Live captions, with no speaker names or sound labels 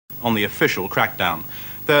on the official crackdown.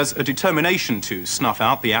 There's a determination to snuff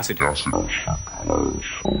out the acid.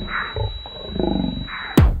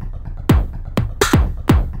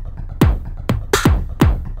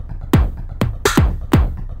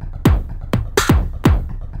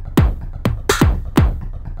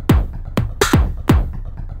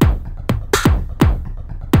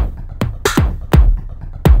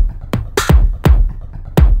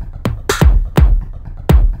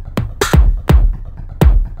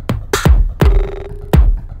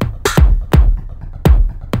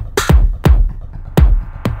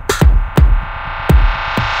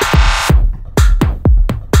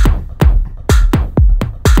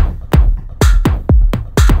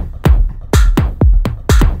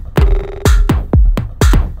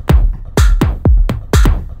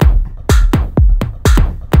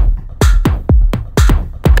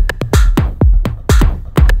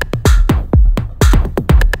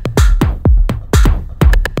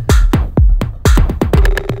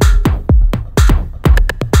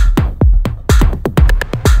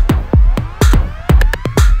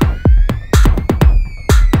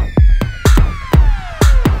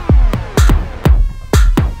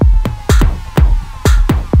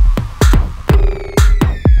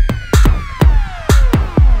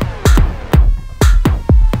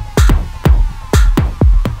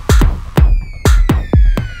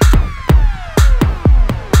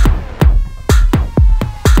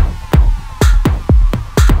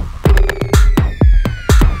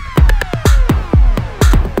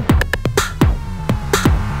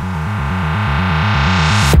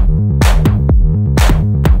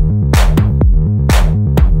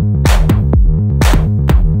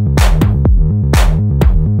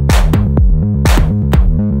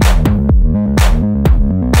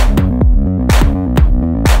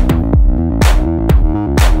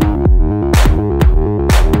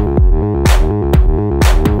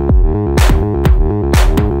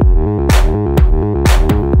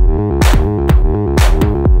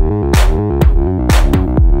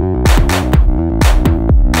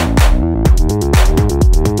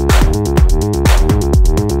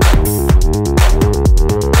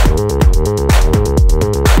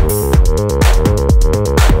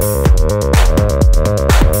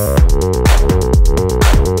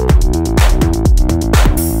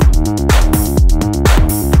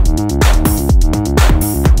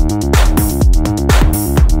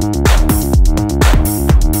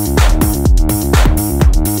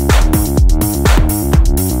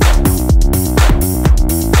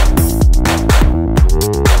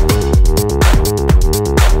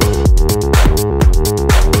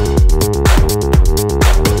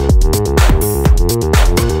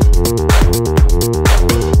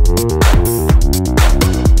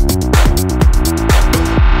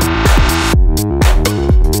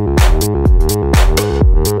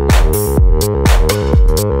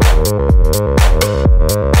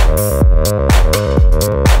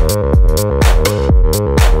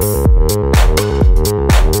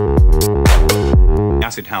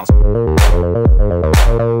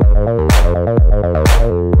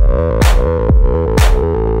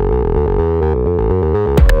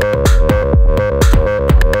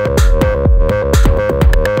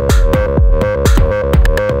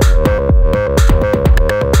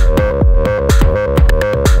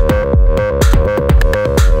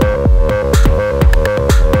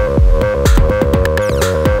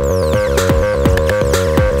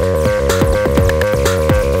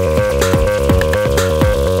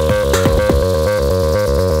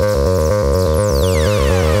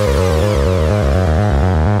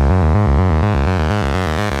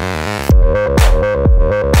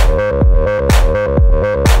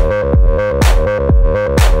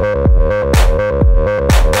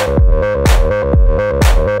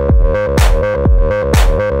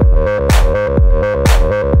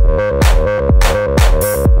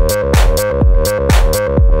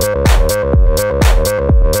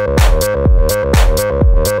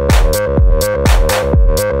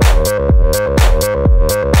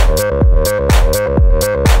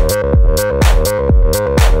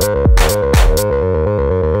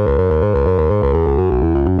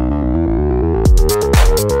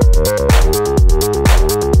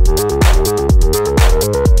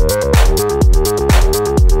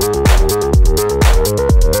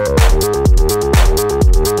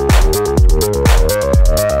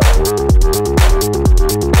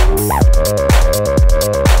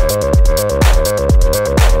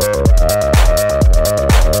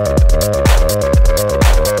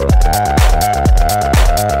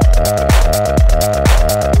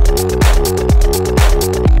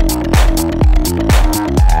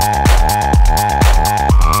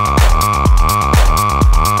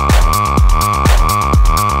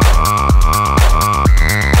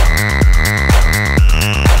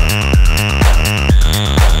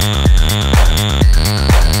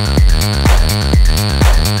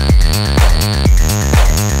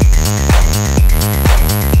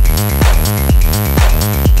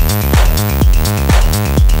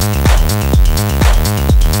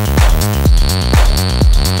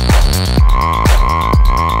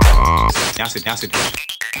 acid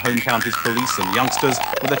home counties police and youngsters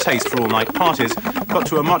with a taste for all-night parties, but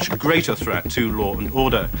to a much greater threat to law and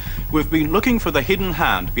order. We've been looking for the hidden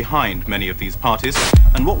hand behind many of these parties,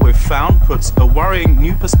 and what we've found puts a worrying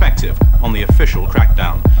new perspective on the official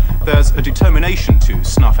crackdown. There's a determination to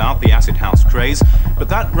snuff out the acid house craze, but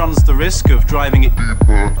that runs the risk of driving it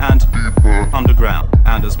deeper and deeper underground.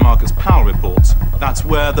 And as Marcus Powell reports, that's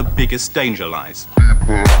where the biggest danger lies.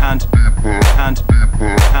 And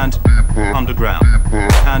underground.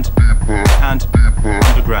 And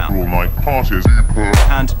underground. All night parties.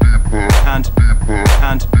 And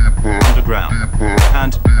underground.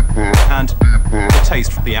 And the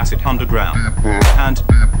taste for the acid underground. And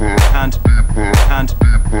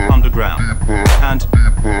underground.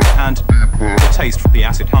 And the taste for the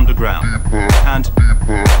acid underground. And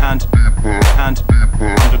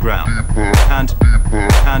underground.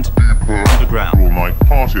 And underground. All night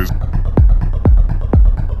parties.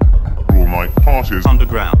 All night parties.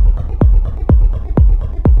 Underground.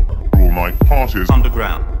 All night parties.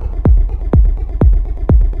 Underground.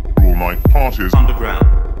 All night parties. Underground.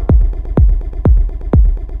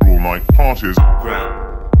 All night parties. Ground.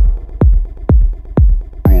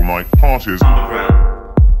 All night parties. Underground.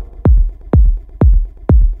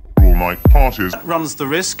 All night parties. Runs the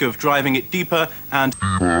risk of driving it deeper and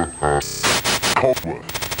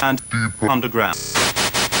Cosworth. underground.